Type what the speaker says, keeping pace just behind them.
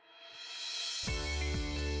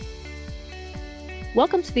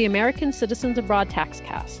Welcome to the American Citizens Abroad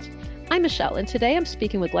TaxCast. I'm Michelle, and today I'm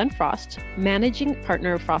speaking with Glenn Frost, Managing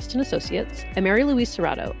Partner of Frost & Associates, and Mary Louise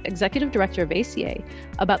Serrato, Executive Director of ACA,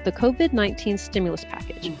 about the COVID-19 stimulus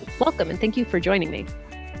package. Welcome, and thank you for joining me.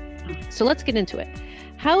 So let's get into it.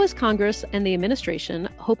 How is Congress and the administration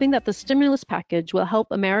hoping that the stimulus package will help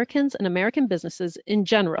Americans and American businesses in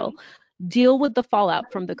general deal with the fallout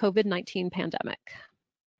from the COVID-19 pandemic?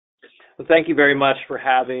 Well, thank you very much for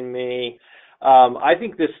having me. I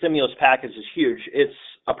think this stimulus package is huge. It's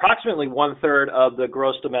approximately 1/3 of the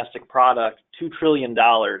gross domestic product, $2 trillion.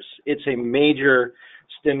 It's a major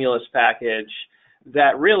stimulus package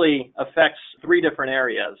that really affects three different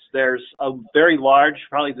areas. There's a very large,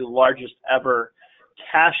 probably the largest ever,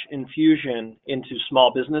 cash infusion into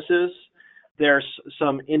small businesses. There's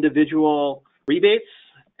some individual rebates,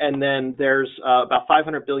 and then there's about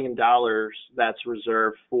 $500 billion that's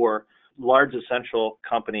reserved for large essential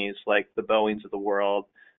companies like the Boeings of the world,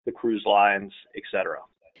 the cruise lines, et cetera.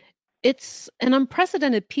 It's an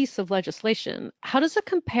unprecedented piece of legislation. How does it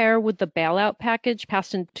compare with the bailout package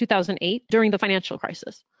passed in 2008 during the financial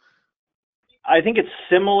crisis? I think it's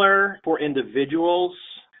similar for individuals.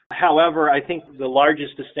 However, I think the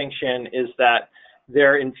largest distinction is that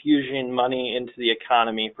they're infusing money into the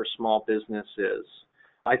economy for small businesses.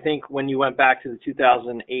 I think when you went back to the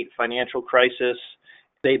 2008 financial crisis,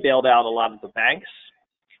 they bailed out a lot of the banks.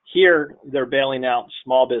 Here, they're bailing out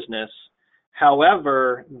small business.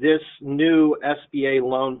 However, this new SBA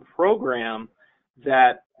loan program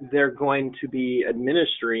that they're going to be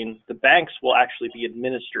administering, the banks will actually be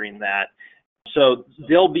administering that. So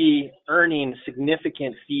they'll be earning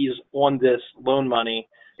significant fees on this loan money.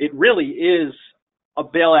 It really is a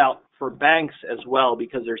bailout for banks as well,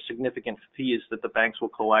 because there's significant fees that the banks will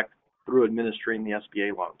collect through administering the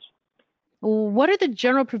SBA loans. What are the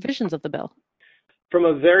general provisions of the bill? From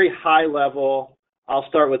a very high level, I'll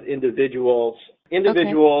start with individuals.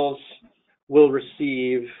 Individuals will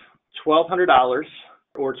receive $1,200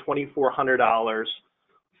 or $2,400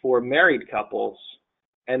 for married couples,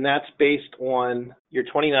 and that's based on your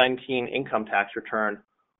 2019 income tax return,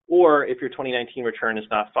 or if your 2019 return is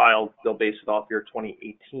not filed, they'll base it off your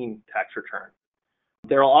 2018 tax return.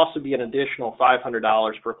 There will also be an additional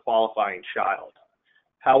 $500 per qualifying child.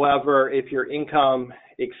 However, if your income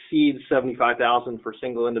exceeds $75,000 for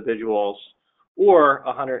single individuals, or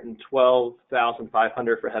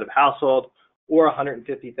 $112,500 for head of household, or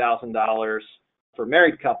 $150,000 for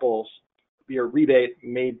married couples, your rebate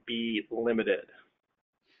may be limited.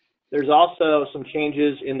 There's also some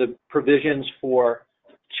changes in the provisions for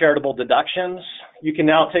charitable deductions. You can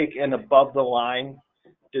now take an above-the-line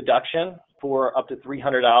deduction for up to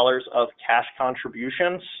 $300 of cash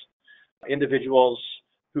contributions. Individuals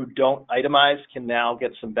who don't itemize can now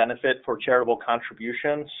get some benefit for charitable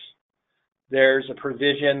contributions. There's a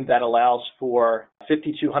provision that allows for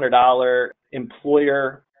 $5,200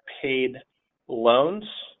 employer-paid loans,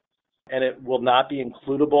 and it will not be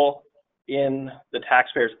includable in the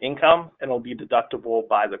taxpayer's income, and it will be deductible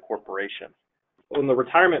by the corporation. On the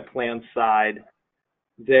retirement plan side,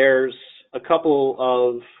 there's a couple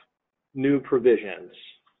of new provisions.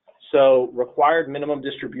 So required minimum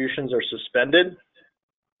distributions are suspended.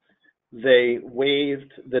 They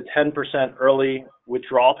waived the 10% early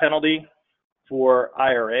withdrawal penalty for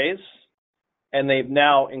IRAs, and they've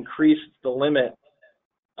now increased the limit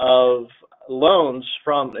of loans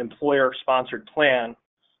from employer-sponsored plan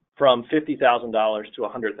from $50,000 to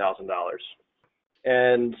 $100,000.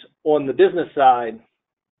 And on the business side,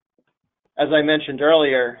 as I mentioned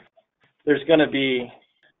earlier, there's going to be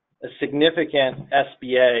a significant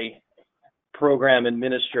SBA program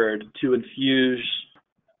administered to infuse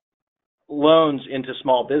loans into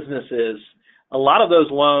small businesses. A lot of those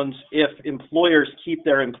loans, if employers keep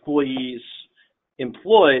their employees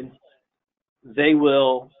employed, they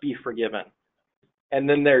will be forgiven. And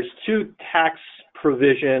then there's two tax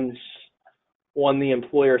provisions on the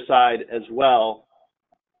employer side as well.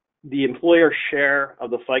 The employer share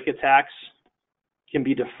of the FICA tax can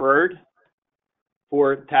be deferred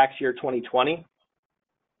for tax year 2020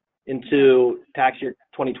 into tax year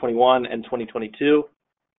 2021 and 2022.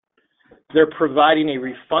 They're providing a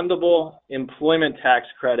refundable employment tax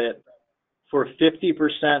credit for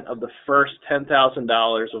 50% of the first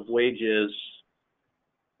 $10,000 of wages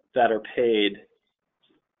that are paid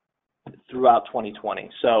throughout 2020.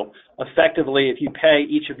 So effectively, if you pay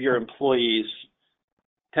each of your employees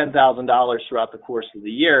 $10,000 throughout the course of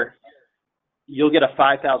the year, you'll get a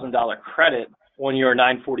 $5,000 credit on your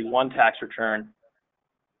 941 tax return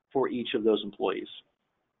for each of those employees.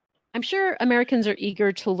 I'm sure Americans are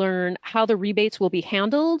eager to learn how the rebates will be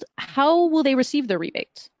handled. How will they receive the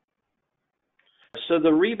rebates? So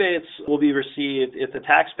the rebates will be received if the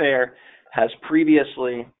taxpayer has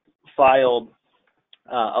previously filed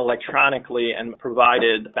electronically and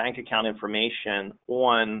provided bank account information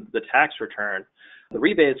on the tax return. The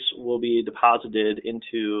rebates will be deposited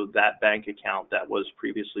into that bank account that was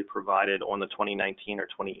previously provided on the 2019 or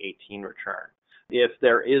 2018 return. If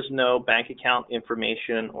there is no bank account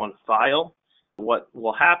information on file, what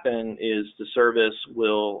will happen is the service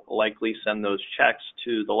will likely send those checks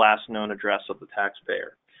to the last known address of the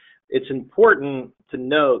taxpayer. It's important to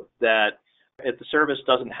note that if the service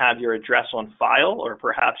doesn't have your address on file, or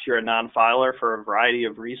perhaps you're a non-filer for a variety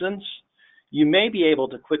of reasons, you may be able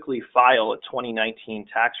to quickly file a 2019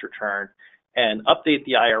 tax return and update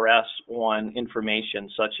the IRS on information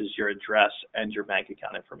such as your address and your bank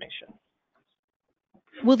account information.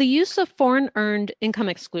 Will the use of foreign earned income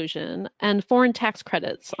exclusion and foreign tax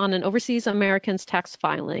credits on an overseas American's tax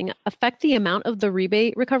filing affect the amount of the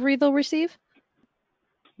rebate recovery they'll receive?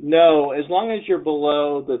 No, as long as you're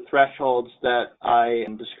below the thresholds that I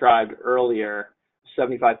described earlier,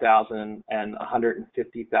 $75,000 and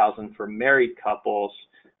 $150,000 for married couples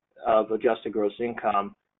of adjusted gross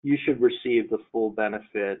income, you should receive the full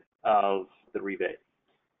benefit of the rebate.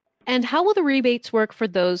 And how will the rebates work for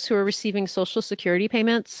those who are receiving Social Security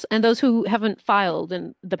payments and those who haven't filed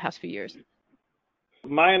in the past few years?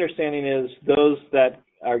 My understanding is those that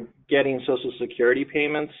are getting Social Security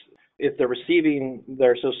payments, if they're receiving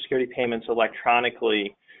their Social Security payments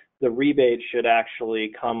electronically, the rebate should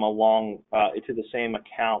actually come along to the same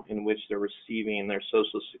account in which they're receiving their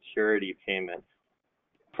Social Security payment.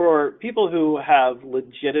 For people who have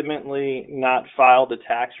legitimately not filed a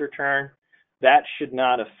tax return, that should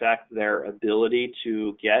not affect their ability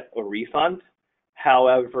to get a refund.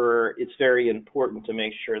 However, it's very important to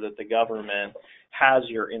make sure that the government has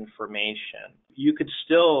your information. You could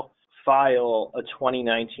still file a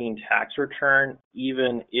 2019 tax return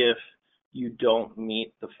even if you don't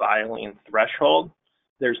meet the filing threshold.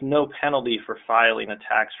 There's no penalty for filing a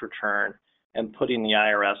tax return and putting the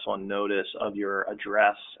IRS on notice of your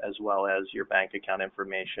address as well as your bank account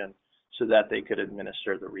information so that they could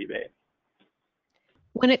administer the rebate.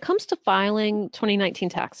 When it comes to filing 2019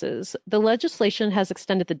 taxes, the legislation has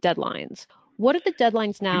extended the deadlines. What are the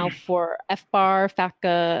deadlines now for FBAR,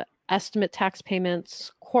 FATCA, estimate tax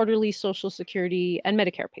payments, quarterly Social Security, and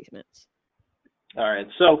Medicare payments? All right.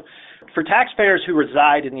 So for taxpayers who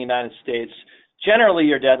reside in the United States, generally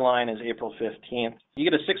your deadline is April 15th.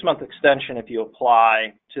 You get a 6-month extension if you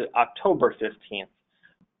apply to October 15th.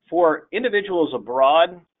 For individuals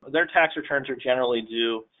abroad, their tax returns are generally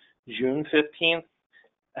due June 15th.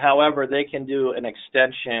 However, they can do an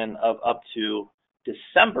extension of up to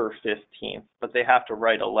December 15th, but they have to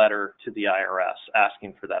write a letter to the IRS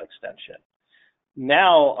asking for that extension.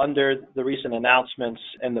 Now, under the recent announcements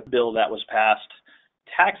and the bill that was passed,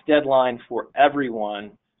 tax deadline for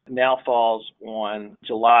everyone now falls on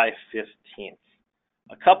July 15th.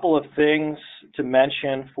 A couple of things to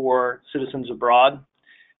mention for citizens abroad.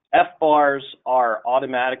 FBARs are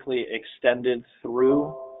automatically extended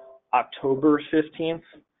through October 15th.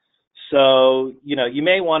 So, you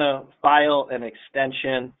may want to file an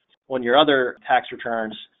extension on your other tax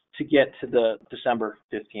returns to get to the December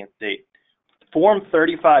 15th date. Form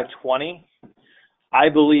 3520, I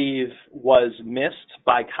believe, was missed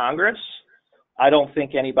by Congress. I don't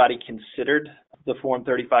think anybody considered the Form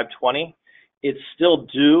 3520. It's still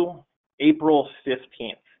due April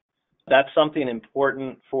 15th. That's something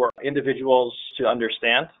important for individuals to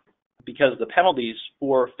understand because the penalties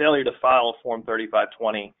for failure to file Form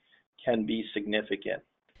 3520 can be significant.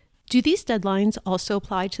 Do these deadlines also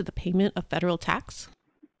apply to the payment of federal tax?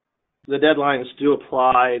 The deadlines do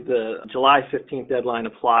apply. The July 15th deadline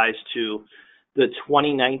applies to the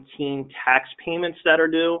 2019 tax payments that are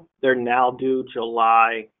due. They're now due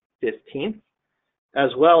July 15th,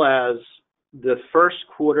 as well as the first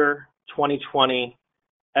quarter 2020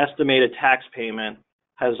 estimated tax payment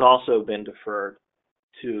has also been deferred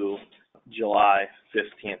to July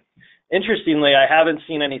 15th. Interestingly, I haven't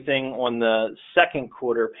seen anything on the second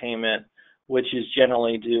quarter payment, which is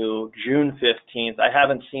generally due June 15th. I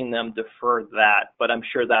haven't seen them defer that, but I'm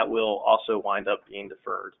sure that will also wind up being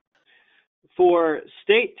deferred. For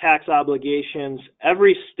state tax obligations,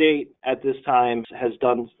 every state at this time has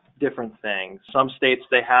done different things. Some states,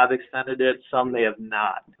 they have extended it, some they have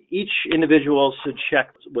not. Each individual should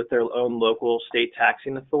check with their own local state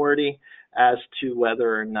taxing authority as to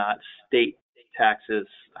whether or not state taxes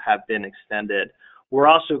have been extended. We're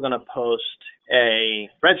also going to post a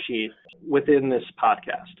spreadsheet within this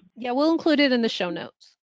podcast. Yeah, we'll include it in the show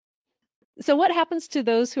notes. So what happens to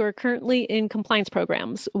those who are currently in compliance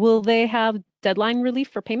programs? Will they have deadline relief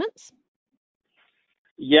for payments?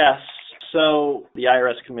 Yes. So the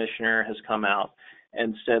IRS commissioner has come out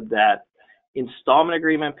and said that installment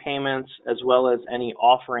agreement payments, as well as any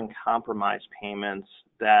offer and compromise payments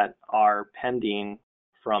that are pending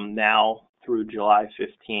from now through July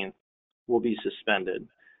 15th, will be suspended.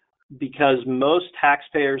 Because most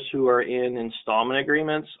taxpayers who are in installment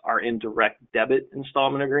agreements are in direct debit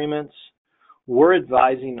installment agreements, we're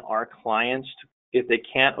advising our clients, if they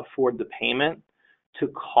can't afford the payment, to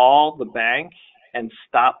call the bank and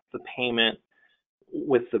stop the payment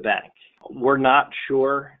with the bank. We're not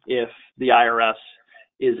sure if the IRS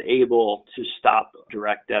is able to stop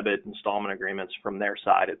direct debit installment agreements from their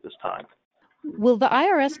side at this time. Will the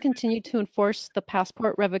IRS continue to enforce the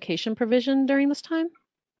passport revocation provision during this time?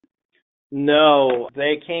 No,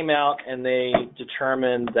 they came out and they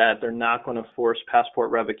determined that they're not going to force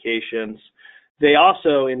passport revocations. They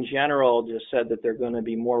also, in general, just said that they're going to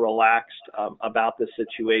be more relaxed about the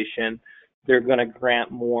situation. They're going to grant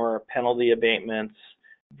more penalty abatements.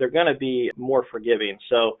 They're going to be more forgiving.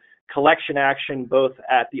 So collection action, both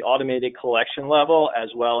at the automated collection level as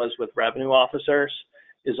well as with revenue officers,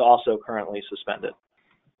 is also currently suspended.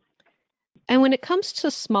 And when it comes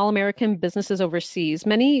to small American businesses overseas,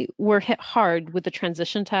 many were hit hard with the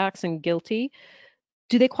transition tax and GILTI.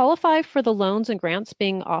 Do they qualify for the loans and grants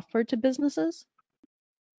being offered to businesses?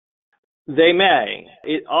 They may.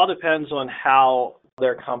 It all depends on how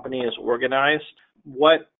their company is organized.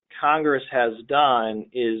 What Congress has done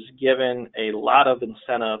is given a lot of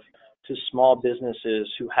incentive to small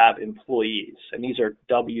businesses who have employees, and these are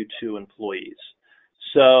W-2 employees.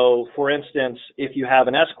 So, for instance, if you have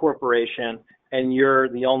an S corporation and you're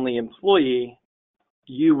the only employee,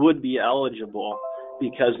 you would be eligible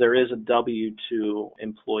because there is a W-2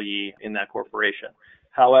 employee in that corporation.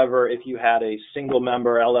 However, if you had a single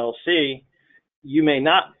member LLC, you may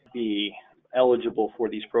not be eligible for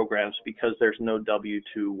these programs because there's no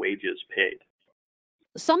W-2 wages paid.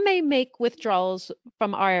 Some may make withdrawals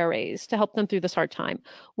from IRAs to help them through this hard time.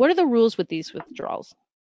 What are the rules with these withdrawals?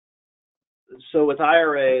 So with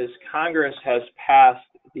IRAs, Congress has passed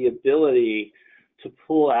the ability to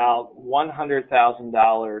pull out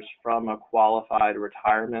 $100,000 from a qualified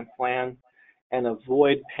retirement plan and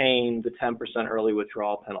avoid paying the 10% early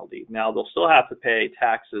withdrawal penalty. Now, they'll still have to pay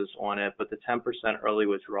taxes on it, but the 10% early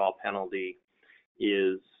withdrawal penalty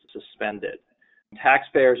is suspended.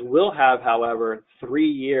 Taxpayers will have, however, 3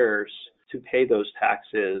 years to pay those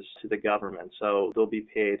taxes to the government. So they'll be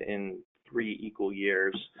paid in 3 equal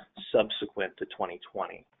years subsequent to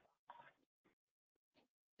 2020.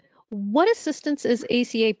 What assistance is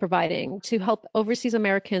ACA providing to help overseas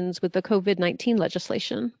Americans with the COVID-19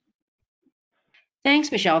 legislation?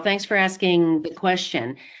 Thanks, Michelle. Thanks for asking the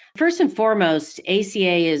question. First and foremost,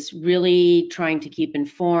 ACA is really trying to keep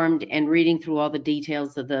informed and reading through all the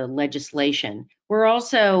details of the legislation. We're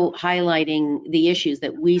also highlighting the issues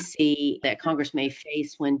that we see that Congress may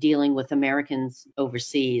face when dealing with Americans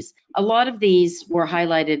overseas. A lot of these were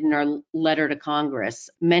highlighted in our letter to Congress,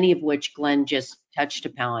 many of which Glenn just touched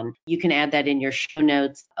upon. You can add that in your show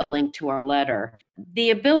notes, a link to our letter. The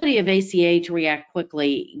ability of ACA to react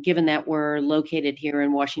quickly, given that we're located here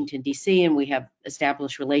in Washington, D.C., and we have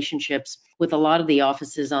established relationships with a lot of the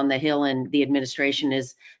offices on the Hill and the administration,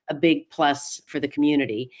 is a big plus for the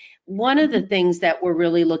community. One of the things that we're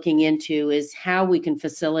really looking into is how we can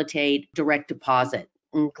facilitate direct deposit.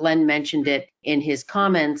 And Glenn mentioned it in his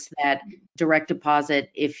comments that direct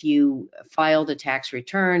deposit, if you filed a tax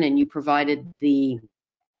return and you provided the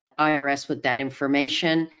IRS with that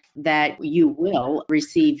information, that you will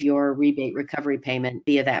receive your rebate recovery payment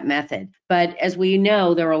via that method. But as we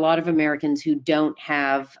know, there are a lot of Americans who don't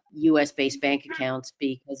have U.S.-based bank accounts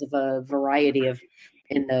because of a variety of,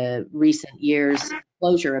 in the recent years,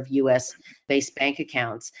 closure of U.S.-based bank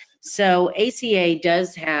accounts. So ACA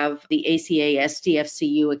does have the ACA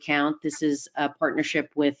SDFCU account. This is a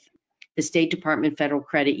partnership with the State Department Federal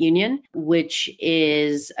Credit Union, which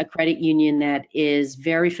is a credit union that is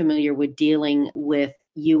very familiar with dealing with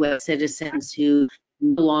U.S. citizens who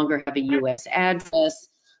no longer have a U.S. address,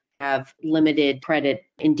 have limited credit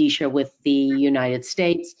indicia with the United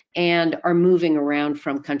States, and are moving around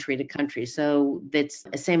from country to country. So that's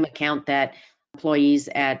the same account that employees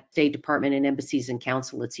at State Department and embassies and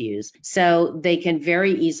consulates use. So they can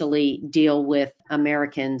very easily deal with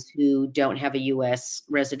Americans who don't have a U.S.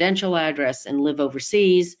 residential address and live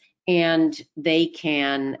overseas, and they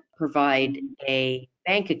can provide a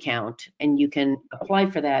bank account, and you can apply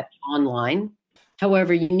for that online.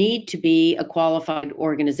 However, you need to be a qualified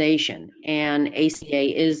organization, and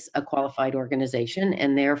ACA is a qualified organization,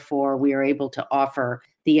 and therefore we are able to offer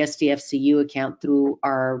the SDFCU account through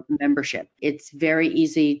our membership. It's very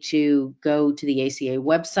easy to go to the ACA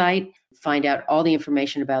website, find out all the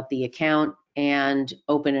information about the account, and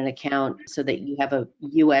open an account so that you have a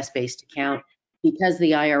US-based account. Because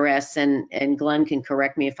the IRS, and Glenn can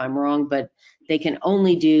correct me if I'm wrong, but they can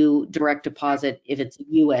only do direct deposit if it's a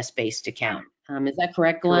US-based account. Is that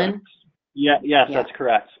correct, Glenn? Correct. Yes, that's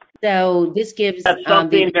correct. So this gives... That's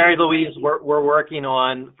something, Mary Louise, we're working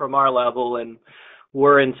on from our level, and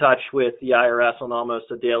we're in touch with the IRS on almost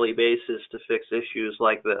a daily basis to fix issues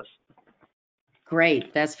like this.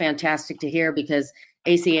 Great. That's fantastic to hear, because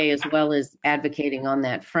ACA as well is advocating on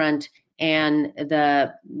that front. And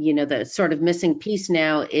the sort of missing piece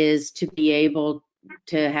now is to be able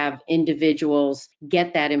to have individuals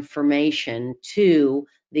get that information to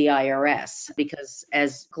the IRS, because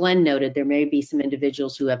as Glenn noted, there may be some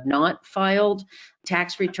individuals who have not filed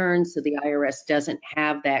tax returns, so the IRS doesn't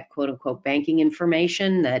have that quote unquote banking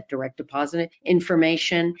information, that direct deposit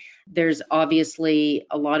information. There's obviously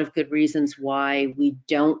a lot of good reasons why we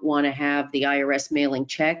don't want to have the IRS mailing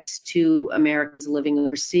checks to Americans living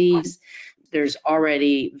overseas. There's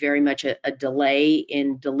already very much a delay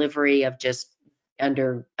in delivery of just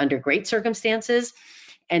under great circumstances.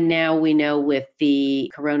 And now we know with the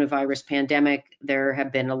coronavirus pandemic, there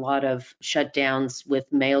have been a lot of shutdowns with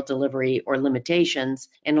mail delivery or limitations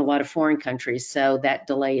in a lot of foreign countries. So that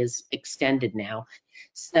delay is extended now.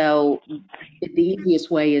 So the easiest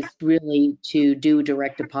way is really to do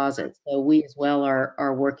direct deposit. So we as well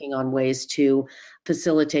are working on ways to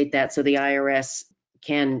facilitate that so the IRS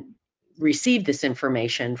can receive this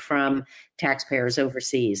information from taxpayers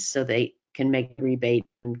overseas so they can make rebate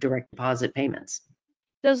and direct deposit payments.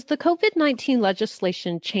 Does the COVID-19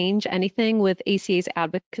 legislation change anything with ACA's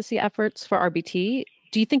advocacy efforts for RBT?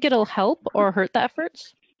 Do you think it'll help or hurt the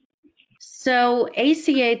efforts? So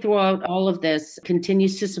ACA throughout all of this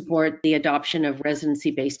continues to support the adoption of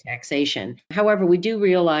residency-based taxation. However, we do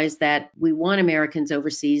realize that we want Americans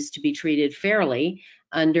overseas to be treated fairly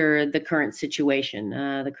under the current situation.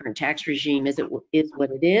 The current tax regime is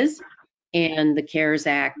what it is. And the CARES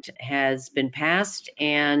Act has been passed,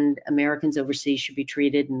 and Americans overseas should be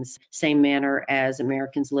treated in the same manner as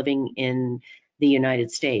Americans living in the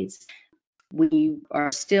United States. We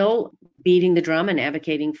are still beating the drum and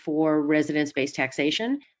advocating for residence-based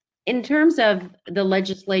taxation. In terms of the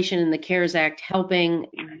legislation and the CARES Act helping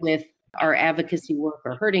with our advocacy work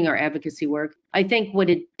or hurting our advocacy work, I think what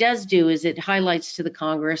it does do is it highlights to the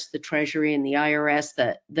Congress, the Treasury, and the IRS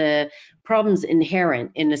the problems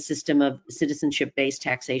inherent in a system of citizenship-based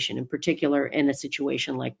taxation, in particular in a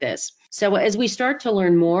situation like this. So as we start to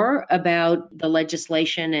learn more about the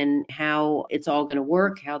legislation and how it's all going to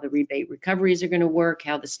work, how the rebate recoveries are going to work,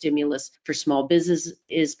 how the stimulus for small business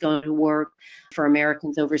is going to work for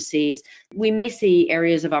Americans overseas, we may see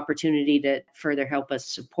areas of opportunity to further help us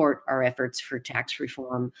support our efforts for tax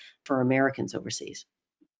reform for Americans overseas.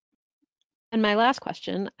 And my last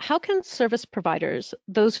question, how can service providers,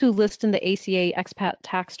 those who list in the ACA expat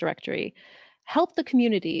tax directory, help the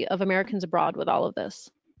community of Americans abroad with all of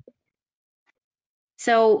this?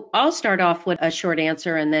 So I'll start off with a short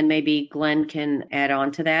answer, and then maybe Glenn can add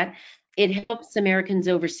on to that. It helps Americans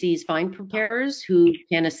overseas find preparers who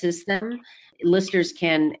can assist them. Listers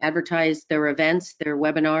can advertise their events, their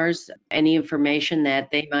webinars, any information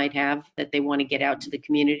that they might have that they want to get out to the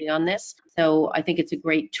community on this. So I think it's a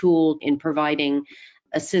great tool in providing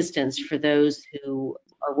assistance for those who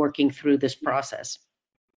are working through this process.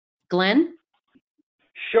 Glenn?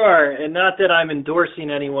 Sure, and not that I'm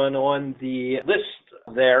endorsing anyone on the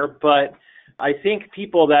list there, but I think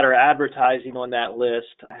people that are advertising on that list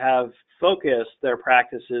have focused their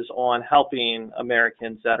practices on helping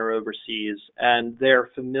Americans that are overseas, and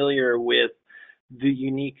they're familiar with the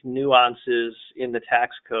unique nuances in the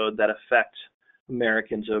tax code that affect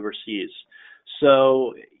Americans overseas.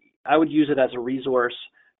 So I would use it as a resource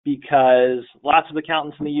because lots of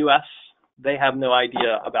accountants in the U.S., they have no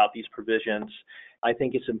idea about these provisions. I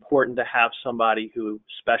think it's important to have somebody who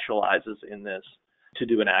specializes in this to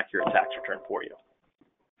do an accurate tax return for you.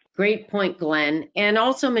 Great point, Glenn. And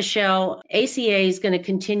also, Michelle, ACA is going to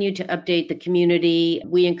continue to update the community.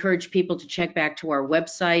 We encourage people to check back to our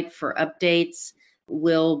website for updates.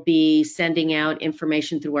 We'll be sending out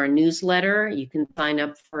information through our newsletter. You can sign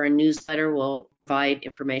up for a newsletter. We'll provide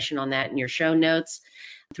information on that in your show notes,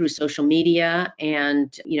 through social media,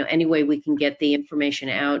 and any way we can get the information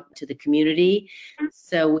out to the community.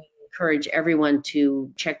 So we encourage everyone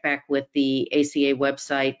to check back with the ACA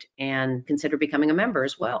website and consider becoming a member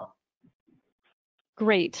as well.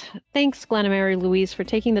 Great. Thanks, Glenn and Mary Louise, for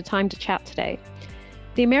taking the time to chat today.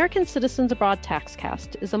 The American Citizens Abroad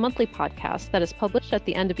Taxcast is a monthly podcast that is published at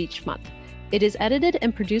the end of each month. It is edited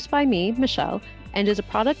and produced by me, Michelle, and is a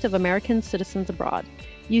product of American Citizens Abroad.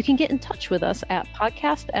 You can get in touch with us at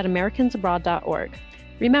podcast@americansabroad.org.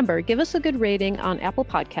 Remember, give us a good rating on Apple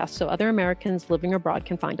Podcasts so other Americans living abroad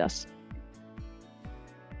can find us.